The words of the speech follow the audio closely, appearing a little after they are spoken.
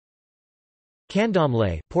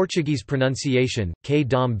Candomblé, Portuguese pronunciation,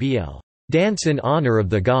 K-dom-bl, dance in honor of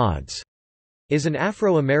the gods, is an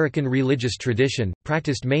Afro-American religious tradition,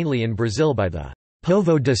 practiced mainly in Brazil by the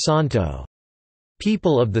Povo de Santo,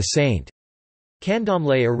 people of the saint.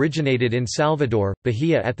 Candomblé originated in Salvador,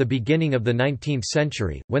 Bahia at the beginning of the 19th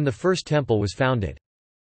century, when the first temple was founded.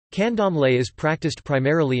 Candomblé is practiced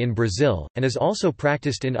primarily in Brazil, and is also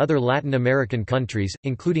practiced in other Latin American countries,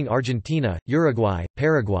 including Argentina, Uruguay,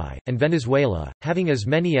 Paraguay, and Venezuela. Having as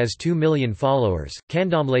many as 2 million followers,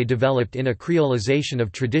 Candomblé developed in a creolization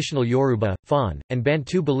of traditional Yoruba, Fon, and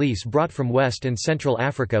Bantu beliefs brought from West and Central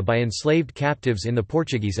Africa by enslaved captives in the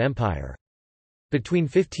Portuguese Empire. Between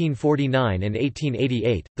 1549 and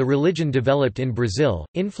 1888, the religion developed in Brazil,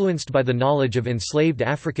 influenced by the knowledge of enslaved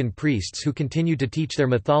African priests who continued to teach their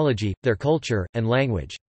mythology, their culture, and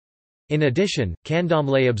language. In addition,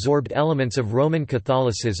 Candomblé absorbed elements of Roman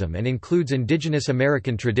Catholicism and includes indigenous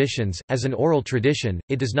American traditions. As an oral tradition,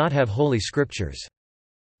 it does not have holy scriptures.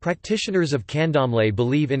 Practitioners of Candomblé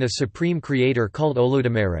believe in a supreme creator called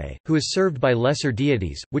Olodumare, who is served by lesser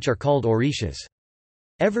deities, which are called orishas.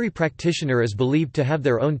 Every practitioner is believed to have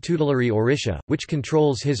their own tutelary orisha, which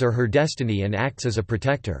controls his or her destiny and acts as a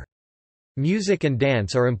protector. Music and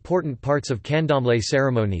dance are important parts of Candomblé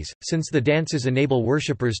ceremonies, since the dances enable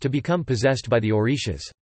worshippers to become possessed by the orishas.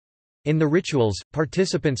 In the rituals,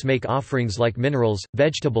 participants make offerings like minerals,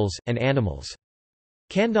 vegetables, and animals.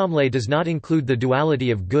 Candomblé does not include the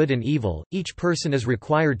duality of good and evil. Each person is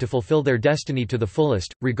required to fulfill their destiny to the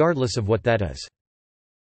fullest, regardless of what that is.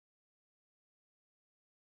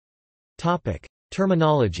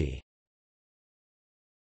 Terminology.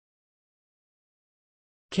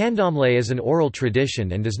 Candomblé is an oral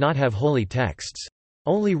tradition and does not have holy texts.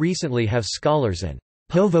 Only recently have scholars and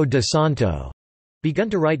Povo de Santo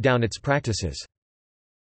begun to write down its practices.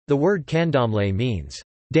 The word candomblé means,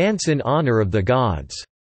 dance in honor of the gods,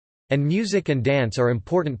 and music and dance are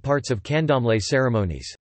important parts of candomblé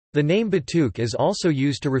ceremonies. The name Batuque is also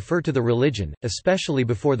used to refer to the religion, especially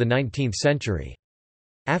before the 19th century.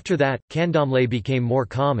 After that, candomblé became more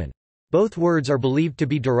common. Both words are believed to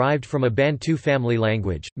be derived from a Bantu family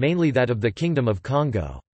language, mainly that of the Kingdom of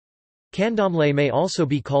Congo. Candomblé may also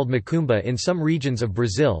be called macumba in some regions of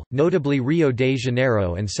Brazil, notably Rio de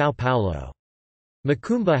Janeiro and São Paulo.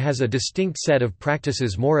 Macumba has a distinct set of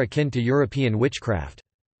practices more akin to European witchcraft.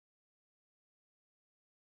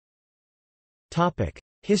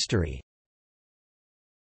 History.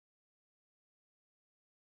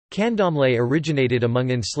 Candomblé originated among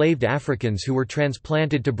enslaved Africans who were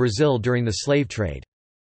transplanted to Brazil during the slave trade.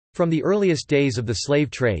 From the earliest days of the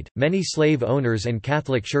slave trade, many slave owners and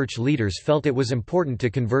Catholic Church leaders felt it was important to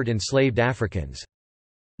convert enslaved Africans.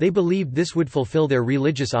 They believed this would fulfill their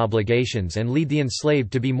religious obligations and lead the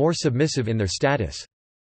enslaved to be more submissive in their status.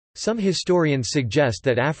 Some historians suggest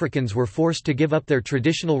that Africans were forced to give up their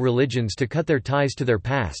traditional religions to cut their ties to their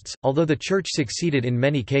pasts. Although the Church succeeded in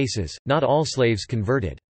many cases, not all slaves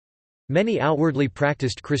converted. Many outwardly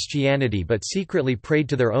practiced Christianity but secretly prayed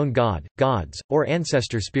to their own god, gods, or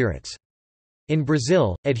ancestor spirits. In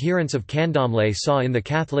Brazil, adherents of Candomblé saw in the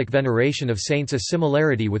Catholic veneration of saints a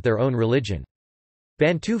similarity with their own religion.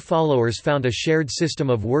 Bantu followers found a shared system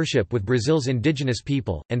of worship with Brazil's indigenous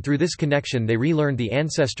people, and through this connection they relearned the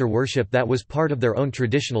ancestor worship that was part of their own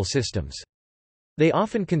traditional systems. They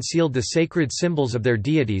often concealed the sacred symbols of their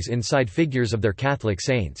deities inside figures of their Catholic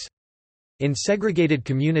saints. In segregated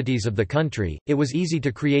communities of the country, it was easy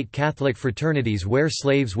to create Catholic fraternities where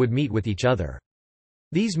slaves would meet with each other.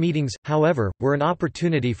 These meetings, however, were an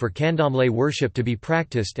opportunity for Candomblé worship to be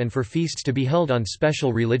practiced and for feasts to be held on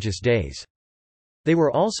special religious days. They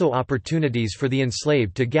were also opportunities for the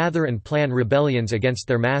enslaved to gather and plan rebellions against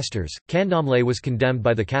their masters. Candomblé was condemned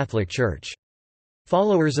by the Catholic Church.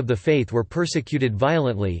 Followers of the faith were persecuted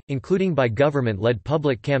violently, including by government-led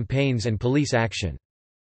public campaigns and police action.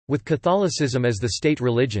 With Catholicism as the state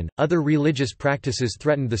religion, other religious practices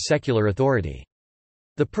threatened the secular authority.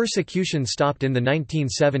 The persecution stopped in the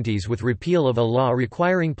 1970s with repeal of a law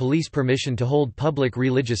requiring police permission to hold public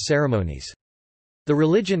religious ceremonies. The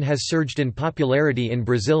religion has surged in popularity in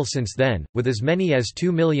Brazil since then, with as many as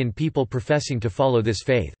 2 million people professing to follow this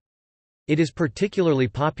faith. It is particularly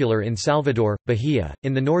popular in Salvador, Bahia,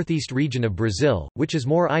 in the northeast region of Brazil, which is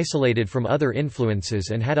more isolated from other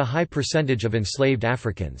influences and had a high percentage of enslaved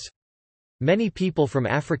Africans. Many people from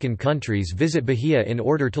African countries visit Bahia in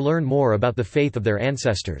order to learn more about the faith of their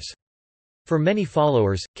ancestors. For many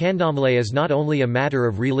followers, Candomblé is not only a matter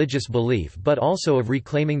of religious belief but also of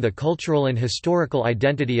reclaiming the cultural and historical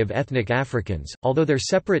identity of ethnic Africans, although their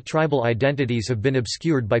separate tribal identities have been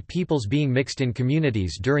obscured by peoples being mixed in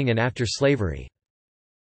communities during and after slavery.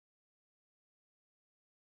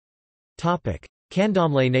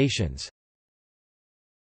 Candomblé nations.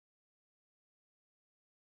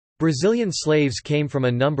 Brazilian slaves came from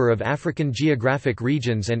a number of African geographic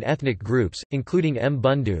regions and ethnic groups, including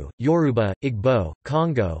Mbundu, Yoruba, Igbo,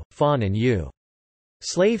 Congo, Fon and Yu.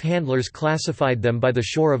 Slave handlers classified them by the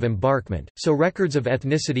shore of embarkment, so records of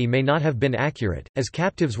ethnicity may not have been accurate, as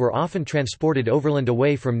captives were often transported overland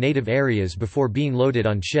away from native areas before being loaded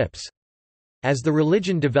on ships. As the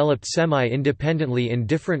religion developed semi-independently in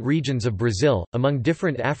different regions of Brazil, among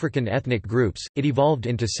different African ethnic groups, it evolved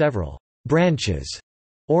into several branches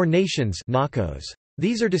or nations.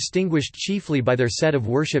 These are distinguished chiefly by their set of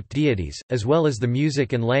worshipped deities, as well as the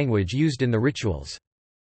music and language used in the rituals.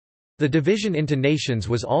 The division into nations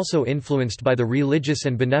was also influenced by the religious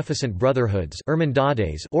and beneficent brotherhoods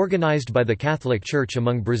organized by the Catholic Church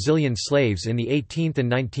among Brazilian slaves in the 18th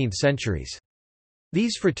and 19th centuries.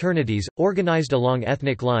 These fraternities, organized along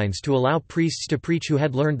ethnic lines to allow priests to preach who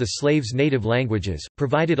had learned the slaves' native languages,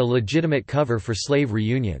 provided a legitimate cover for slave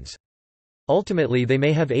reunions. Ultimately they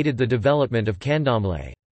may have aided the development of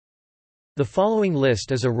Candomblé. The following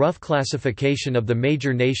list is a rough classification of the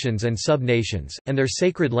major nations and sub-nations, and their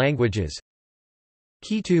sacred languages.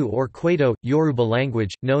 Kitu or Kwaito, Yoruba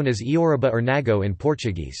language, known as Iorubá or Nago in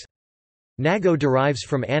Portuguese. Nago derives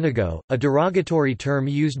from Anago, a derogatory term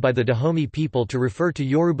used by the Dahomey people to refer to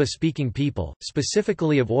Yoruba-speaking people,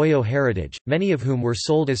 specifically of Oyo heritage, many of whom were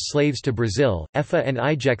sold as slaves to Brazil, Efa and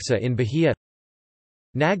Ijexa in Bahia.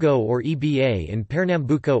 Nago or Eba in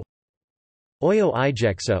Pernambuco. Oyo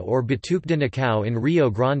Ijexa or Batuque de Nacau in Rio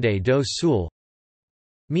Grande do Sul.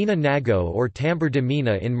 Mina Nago or Tambor de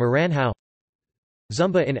Mina in Maranhão.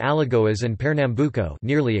 Zumba in Alagoas and Pernambuco,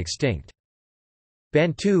 nearly extinct.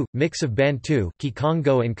 Bantu, mix of Bantu,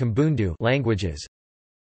 Kikongo and Kimbundu languages.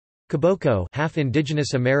 Kaboko, half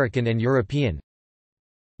indigenous American and European.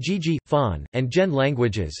 Gigi, Fon, and Gen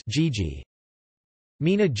languages, Gigi.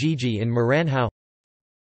 Mina Gigi in Maranhão.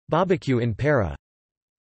 Barbecue in Para.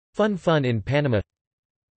 Fun Fun in Panama.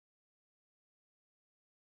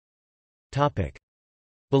 Topic: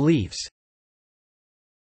 Beliefs.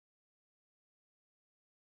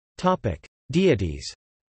 Topic: Deities.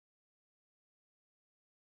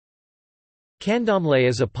 Candomblé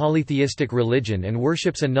is a polytheistic religion and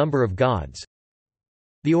worships a number of gods.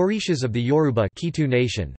 The Orishas of the Yoruba Kitu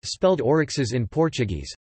nation, spelled Oryxes in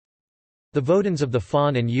Portuguese. The Vodans of the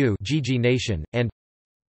Fon and Yu Gigi nation, and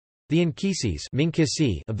the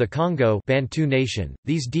Nkisi of the Congo Bantu nation.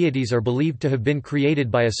 These deities are believed to have been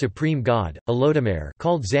created by a supreme god, Olodumare,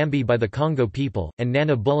 called Zambi by the Congo people, and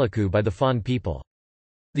Nana Bulaku by the Fon people.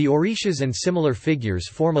 The Orishas and similar figures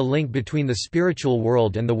form a link between the spiritual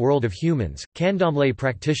world and the world of humans. Candomblé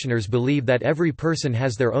practitioners believe that every person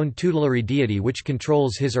has their own tutelary deity which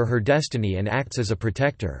controls his or her destiny and acts as a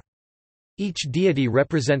protector. Each deity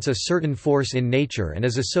represents a certain force in nature and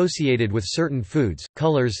is associated with certain foods,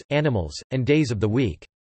 colors, animals, and days of the week.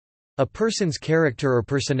 A person's character or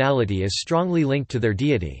personality is strongly linked to their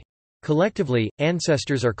deity. Collectively,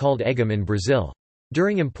 ancestors are called Egum in Brazil.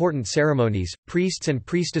 During important ceremonies, priests and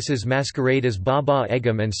priestesses masquerade as Baba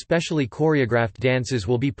Egum and specially choreographed dances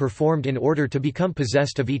will be performed in order to become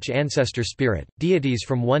possessed of each ancestor spirit. Deities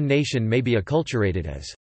from one nation may be acculturated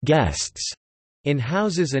as guests in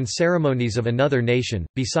houses and ceremonies of another nation,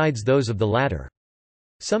 besides those of the latter.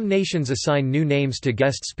 Some nations assign new names to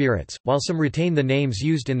guest spirits, while some retain the names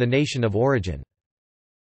used in the nation of origin.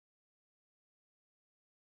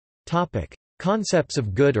 Concepts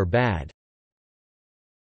of good or bad.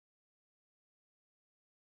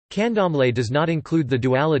 Candomblé does not include the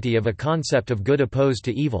duality of a concept of good opposed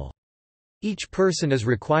to evil. Each person is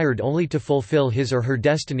required only to fulfill his or her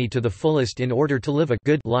destiny to the fullest in order to live a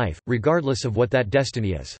good life, regardless of what that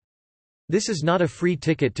destiny is. This is not a free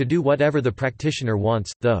ticket to do whatever the practitioner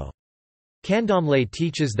wants, though. Candomblé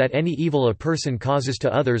teaches that any evil a person causes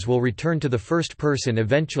to others will return to the first person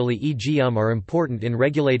eventually. E.g. are important in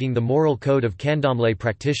regulating the moral code of Candomblé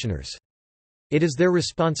practitioners. It is their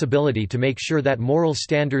responsibility to make sure that moral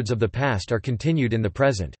standards of the past are continued in the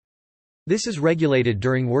present. This is regulated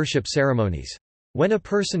during worship ceremonies. When a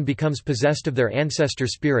person becomes possessed of their ancestor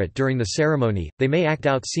spirit during the ceremony, they may act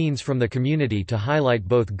out scenes from the community to highlight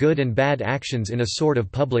both good and bad actions in a sort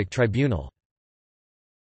of public tribunal.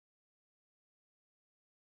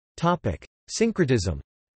 Syncretism.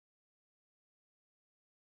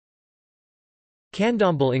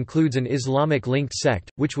 Candomblé includes an Islamic-linked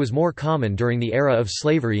sect, which was more common during the era of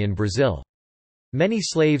slavery in Brazil. Many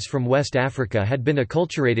slaves from West Africa had been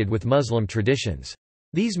acculturated with Muslim traditions.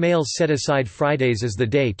 These males set aside Fridays as the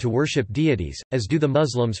day to worship deities, as do the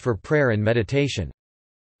Muslims for prayer and meditation.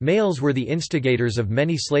 Males were the instigators of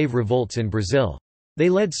many slave revolts in Brazil. They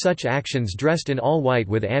led such actions dressed in all white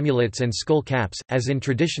with amulets and skull caps, as in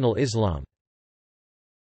traditional Islam.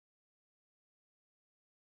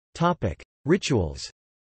 Rituals.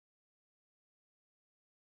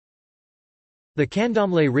 The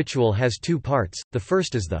Candomblé ritual has two parts. The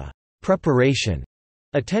first is the preparation,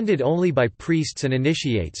 attended only by priests and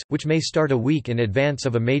initiates, which may start a week in advance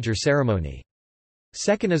of a major ceremony.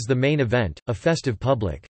 Second is the main event, a festive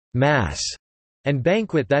public mass and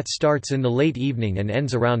banquet that starts in the late evening and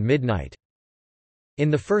ends around midnight. In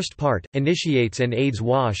the first part, initiates and aides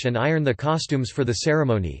wash and iron the costumes for the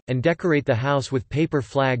ceremony, and decorate the house with paper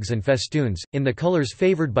flags and festoons, in the colors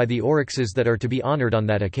favored by the oryxes that are to be honored on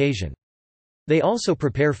that occasion. They also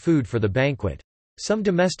prepare food for the banquet. Some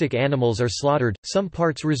domestic animals are slaughtered, some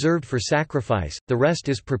parts reserved for sacrifice, the rest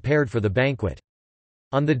is prepared for the banquet.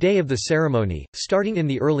 On the day of the ceremony, starting in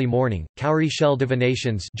the early morning, cowrie shell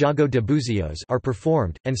divinations are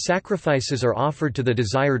performed, and sacrifices are offered to the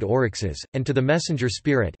desired oryxes, and to the messenger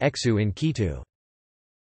spirit in Kitu.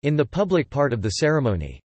 In the public part of the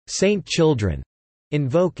ceremony, saint children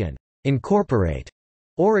invoke and incorporate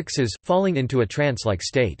oryxes, falling into a trance-like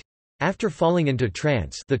state. After falling into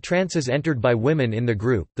trance, the trance is entered by women in the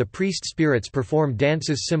group. The priest spirits perform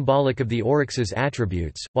dances symbolic of the oryx's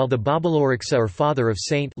attributes, while the babaloryksa or father of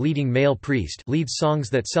saint leading male priest leads songs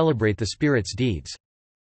that celebrate the spirit's deeds.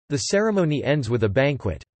 The ceremony ends with a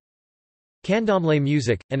banquet. Candomblé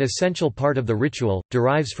music, an essential part of the ritual,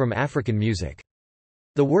 derives from African music.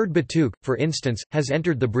 The word batuque, for instance, has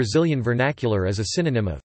entered the Brazilian vernacular as a synonym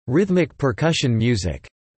of rhythmic percussion music.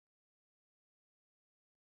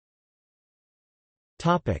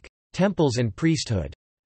 Temples and priesthood.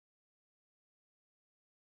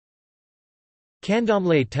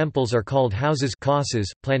 Candomblé temples are called houses,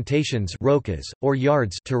 casas, plantations, rocas, or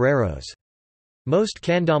yards, terreiros. Most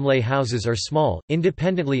Candomblé houses are small,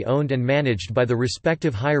 independently owned and managed by the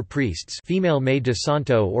respective higher priests, female Mãe de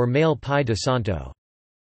Santo or male Pai de Santo.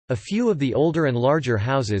 A few of the older and larger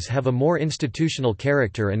houses have a more institutional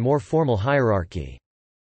character and more formal hierarchy.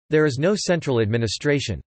 There is no central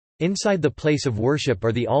administration. Inside the place of worship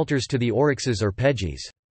are the altars to the oryxes or pejis.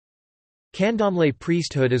 Candomblé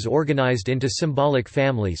priesthood is organized into symbolic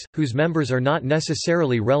families, whose members are not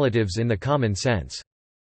necessarily relatives in the common sense.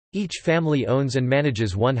 Each family owns and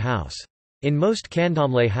manages one house. In most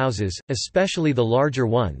Candomblé houses, especially the larger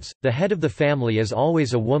ones, the head of the family is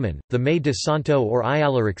always a woman, the Mãe de Santo or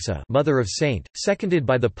Ayaloryksa, mother of saint, seconded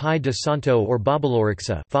by the Pai de Santo or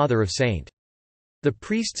Babaloryksa, father of saint. The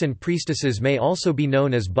priests and priestesses may also be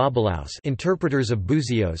known as babalaus, interpreters of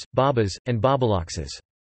buzios, babas, and babalaxes.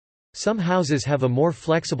 Some houses have a more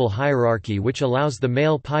flexible hierarchy which allows the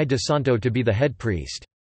male Pai de Santo to be the head priest.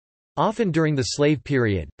 Often during the slave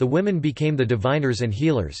period, the women became the diviners and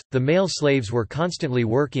healers. The male slaves were constantly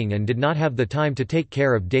working and did not have the time to take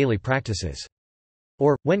care of daily practices.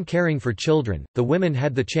 Or, when caring for children, the women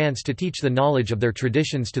had the chance to teach the knowledge of their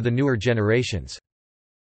traditions to the newer generations.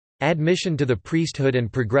 Admission to the priesthood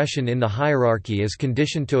and progression in the hierarchy is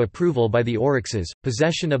conditioned to approval by the oryxes,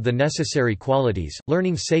 possession of the necessary qualities,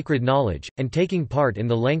 learning sacred knowledge, and taking part in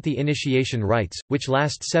the lengthy initiation rites, which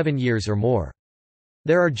last 7 years or more.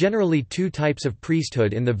 There are generally two types of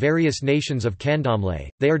priesthood in the various nations of Candomblé.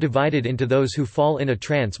 They are divided into those who fall in a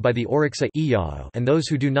trance by the oryxa and those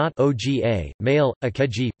who do not, oga, male,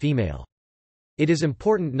 akeji, female. It is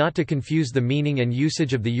important not to confuse the meaning and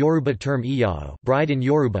usage of the Yoruba term iyao, bride in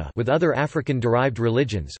Yoruba, with other African-derived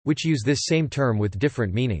religions, which use this same term with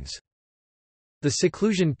different meanings. The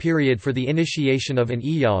seclusion period for the initiation of an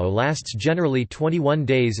iyao lasts generally 21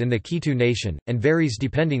 days in the Kitu nation, and varies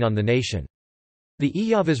depending on the nation. The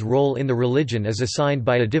iyava's role in the religion is assigned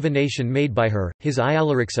by a divination made by her, his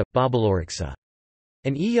Ayaloryksa, Babaloryksa.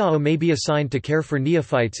 An iyao may be assigned to care for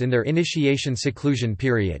neophytes in their initiation seclusion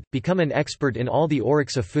period, become an expert in all the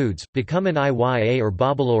oryxa foods, become an iya or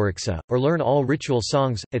babaloryksa, or learn all ritual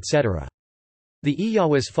songs, etc. The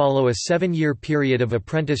iyawas follow a 7-year period of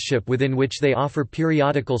apprenticeship within which they offer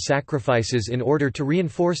periodical sacrifices in order to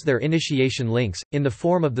reinforce their initiation links, in the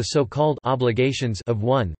form of the so-called obligations of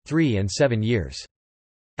 1, 3 and 7 years.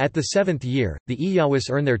 At the 7th year, the iyawas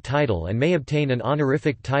earn their title and may obtain an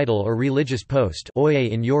honorific title or religious post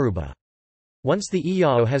in Yoruba. Once the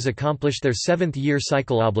iyao has accomplished their 7th-year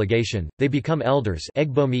cycle obligation, they become elders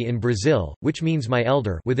egbomi in Brazil, which means my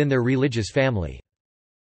elder within their religious family.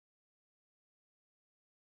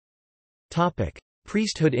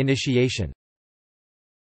 Priesthood initiation.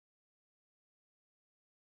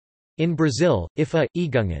 In Brazil, Ifa,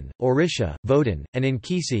 Igungan, Orisha, Vodun, and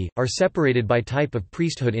Nkisi, are separated by type of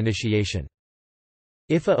priesthood initiation.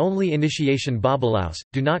 Ifa-only initiation babalaus,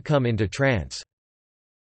 do not come into trance.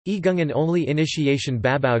 Igungan only initiation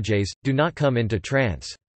babaujes, do not come into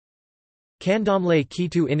trance. Candomblé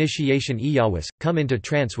Kitu initiation Iyawas, come into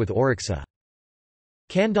trance with Oriksa.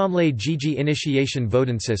 Candomblé Gigi initiation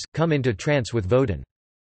Vodensis, come into trance with Voden.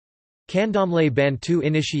 Candomblé Bantu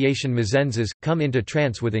initiation Mazenzas, come into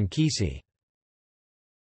trance with Nkisi.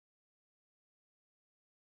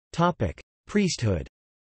 Priesthood.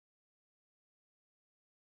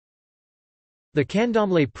 The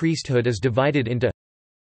Candomblé priesthood is divided into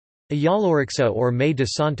Ayaloriksa or May de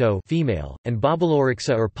Santo female, and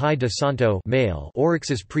Babaloriksa or Pai de Santo male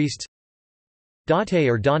Orixas priests, Date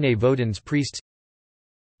or Dane Vodens priests,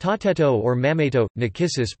 Tateto or Mameto,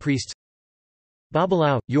 Nakisis priests,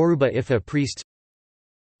 Babalao, Yoruba Ifa priests,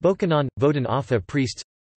 Bokanon, Voden Afa priests,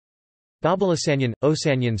 Babalasanyan,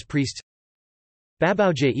 Osanyans priests,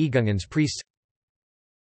 Babauje Igungans priests.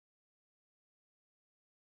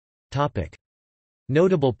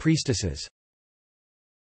 Notable priestesses.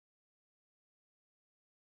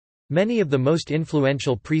 Many of the most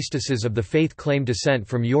influential priestesses of the faith claim descent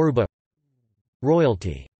from Yoruba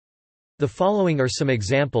royalty. The following are some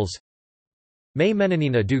examples. May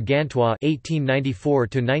Menanina du Gantois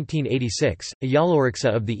 (1894–1986),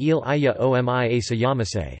 Ayaloriksa of the Ile Aya Omi Asa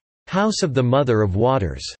Yamase, House of the Mother of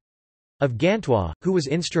Waters, of Gantois, who was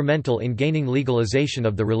instrumental in gaining legalization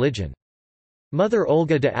of the religion. Mother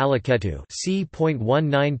Olga de Alaketu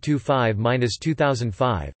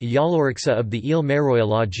c.1925–2005, Ayaloriksa of the Ile Meroy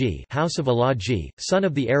Alaji, House of Alaji, son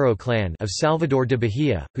of the Aro clan of Salvador de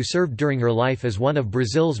Bahia, who served during her life as one of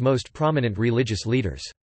Brazil's most prominent religious leaders.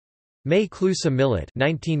 May Clusa Millet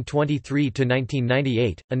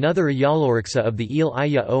 (1923–1998), another Ayaloriksa of the Ile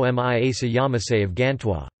Aya Omi Asa Yamase of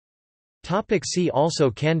Gantois. See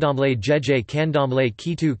also Candomblé Jeje Candomblé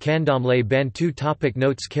Kitu Candomblé Bantu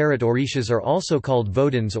Notes Orishas are also called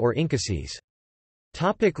Vodens or Incasis.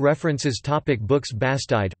 References Books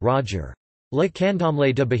Bastide, Roger. Le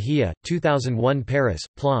Candomblé de Bahia, 2001 Paris,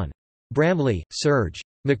 Plan. Bramley, Serge.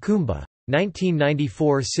 Macumba.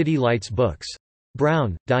 1994 City Lights Books.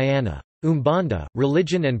 Brown, Diana. Umbanda,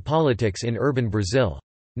 Religion and Politics in Urban Brazil.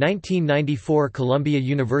 1994 Columbia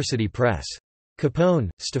University Press. Capone,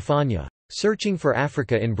 Stefania. Searching for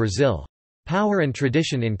Africa in Brazil. Power and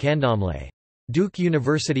Tradition in Candomblé. Duke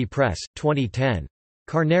University Press, 2010.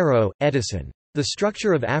 Carneiro, Edison. The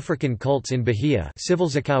Structure of African Cults in Bahia,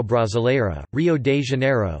 Civilizao Brasileira, Rio de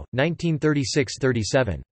Janeiro,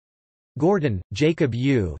 1936–37. Gordon, Jacob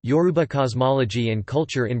U. Yoruba Cosmology and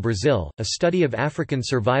Culture in Brazil, A Study of African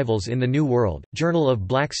Survivals in the New World, Journal of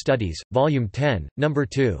Black Studies, Volume 10, No.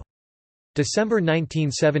 2. December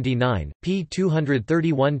 1979, p.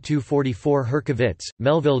 231–244 Herkovitz,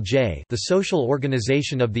 Melville J. The Social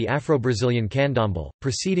Organization of the Afro-Brazilian Candomblé,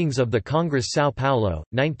 Proceedings of the Congress São Paulo,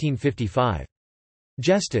 1955.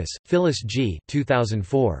 Gestis, Phyllis G.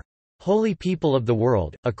 2004. Holy People of the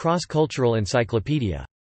World, A Cross-Cultural Encyclopedia.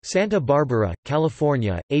 Santa Barbara,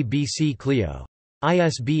 California, ABC Clio.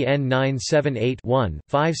 ISBN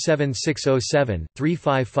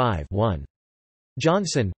 978-1-57607-355-1.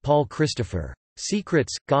 Johnson, Paul Christopher.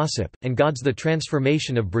 Secrets, Gossip, and Gods: The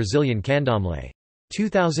Transformation of Brazilian Candomblé.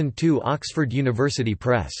 2002 Oxford University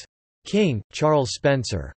Press. King, Charles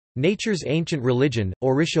Spencer. Nature's Ancient Religion,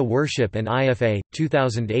 Orisha Worship and IFA,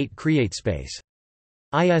 2008 CreateSpace.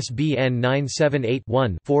 ISBN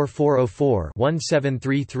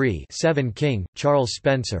 978-1-4404-1733-7 King, Charles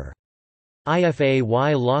Spencer. IFA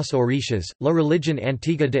y las Orishas, La Religión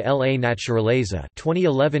Antigua de la Naturaleza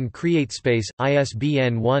 2011 CreateSpace,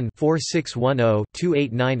 ISBN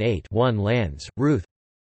 1-4610-2898-1 Lands, Ruth.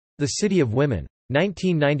 The City of Women.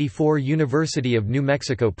 1994 University of New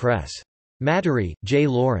Mexico Press. Mattery, J.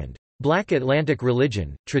 Laurent. Black Atlantic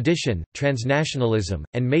Religion, Tradition, Transnationalism,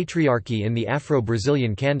 and Matriarchy in the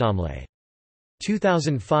Afro-Brazilian Candomblé.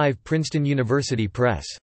 2005 Princeton University Press.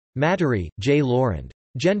 Mattery, J. Laurent.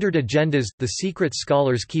 Gendered Agendas, The Secret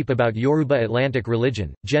Scholars Keep About Yoruba Atlantic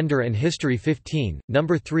Religion, Gender and History 15, No.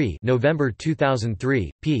 3 November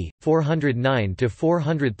 2003, p.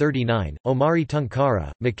 409–439, Omari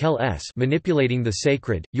Tunkara, Mikel S. Manipulating the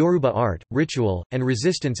Sacred, Yoruba Art, Ritual, and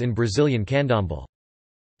Resistance in Brazilian Candomblé.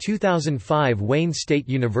 2005 Wayne State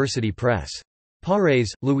University Press.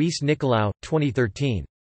 Pares, Luis Nicolau, 2013.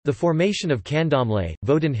 The Formation of Candomblé,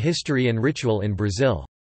 Vodun History and Ritual in Brazil.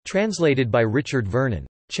 Translated by Richard Vernon.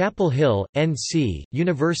 Chapel Hill, N.C.,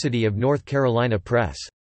 University of North Carolina Press.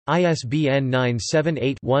 ISBN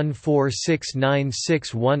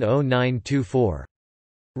 978-1469610924.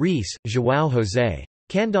 Reis, João José.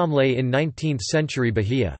 Candomblé in 19th-century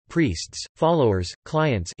Bahia, Priests, Followers,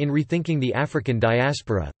 Clients in Rethinking the African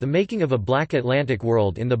Diaspora, The Making of a Black Atlantic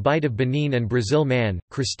World in the Bight of Benin and Brazil Mann,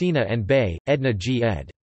 Christina and Bay, Edna G. ed.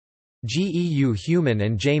 Geu Human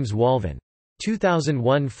and James Walvin.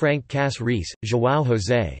 2001 Frank Cass Rees, João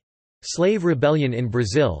José. Slave Rebellion in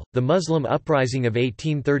Brazil, The Muslim Uprising of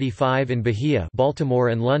 1835 in Bahia, Baltimore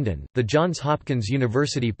and London, The Johns Hopkins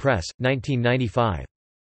University Press, 1995.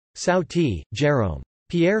 Sauty, Jérôme.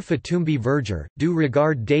 Pierre Fatumbi Verger, Du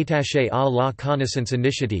regard détaché à la connaissance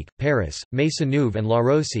initiatique, Paris, Maisonneuve and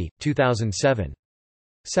Larosse, 2007.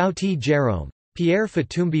 Sauty Jérôme. Pierre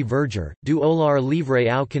Fatumbi Verger, Du olhar livre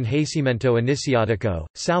ao conhecimento iniciático,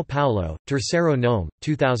 São Paulo, Terceiro Nome,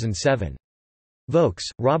 2007. Vokes,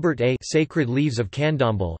 Robert A. Sacred Leaves of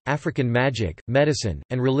Candomblé, African Magic, Medicine,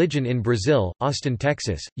 and Religion in Brazil, Austin,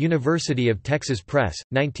 Texas, University of Texas Press,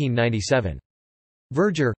 1997.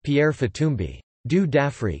 Verger, Pierre Fatumbi. Du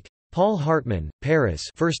d'Afrique. Paul Hartmann, Paris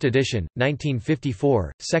 1st edition,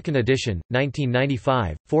 1954, 2nd edition,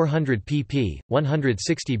 1995, 400 pp.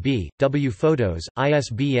 160b, W photos,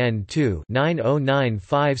 ISBN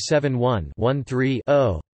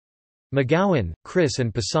 2-909571-13-0. McGowan, Chris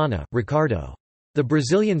and Pisana, Ricardo. The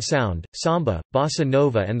Brazilian Sound, Samba, Bossa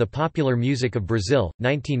Nova and the Popular Music of Brazil,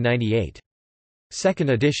 1998. 2nd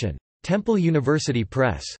edition. Temple University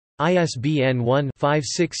Press. ISBN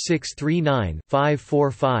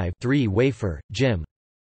 1-56639-545-3. Wafer, Jim.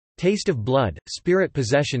 Taste of Blood, Spirit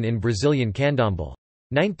Possession in Brazilian Candomblé.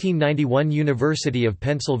 1991 University of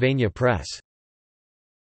Pennsylvania Press.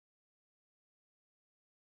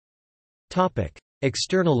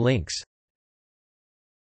 External links.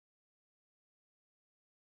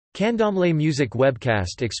 Candomblé Music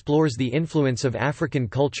Webcast explores the influence of African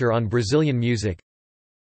culture on Brazilian music.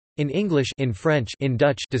 In English, in French, in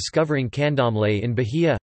Dutch, Discovering Candomblé in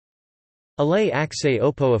Bahia. Allez accès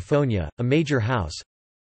au Phonia, a major house.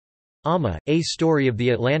 Ama, a story of the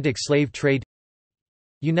Atlantic slave trade.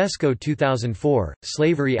 UNESCO 2004,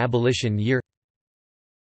 Slavery Abolition Year.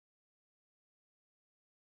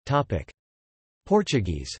 Topic: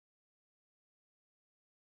 Portuguese.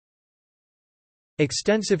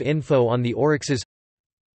 Extensive info on the Oryxes.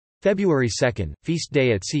 February 2, Feast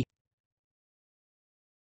Day at Sea.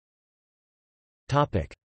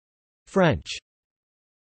 Topic: French.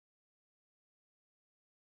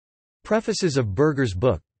 Prefaces of Berger's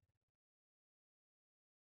book.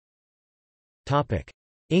 Topic: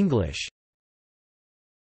 English.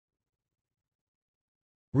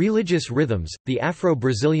 Religious Rhythms, the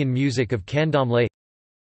Afro-Brazilian Music of Candomblé.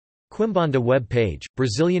 Quimbanda web page,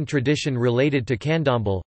 Brazilian tradition related to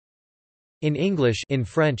Candomblé. In English, in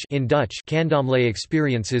French, in Dutch, Candomblé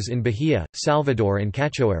experiences in Bahia, Salvador and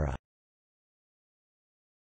Cachoeira.